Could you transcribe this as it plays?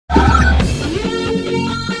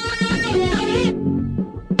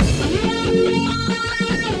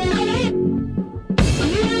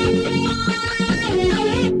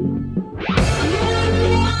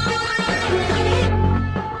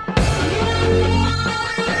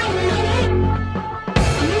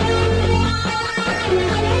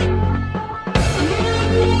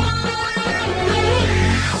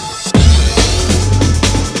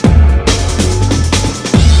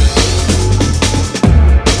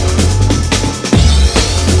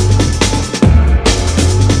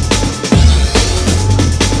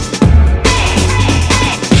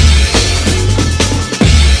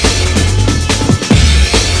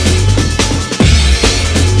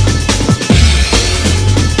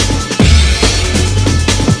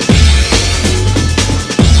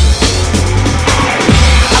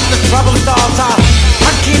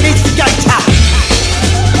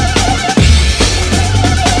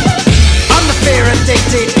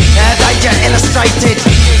frustrated.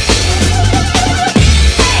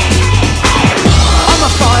 I'm a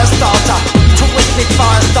fire starter, twisted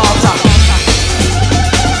fire starter.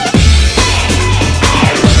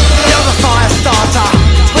 You're the fire starter,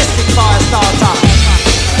 twisted fire starter.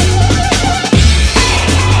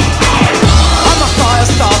 I'm a fire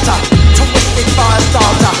starter, twisted fire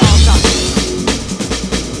starter.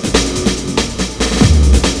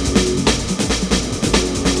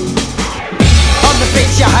 I'm the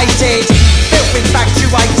bitch you hated, filth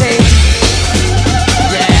infatuated.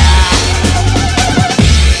 Yeah.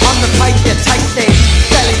 I'm the pain you tasted,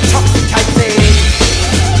 fell intoxicated.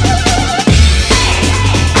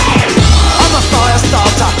 I'm a fire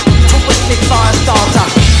starter, twisted fire starter.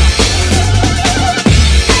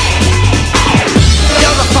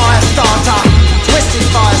 You're the fire starter, twisted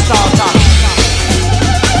fire starter.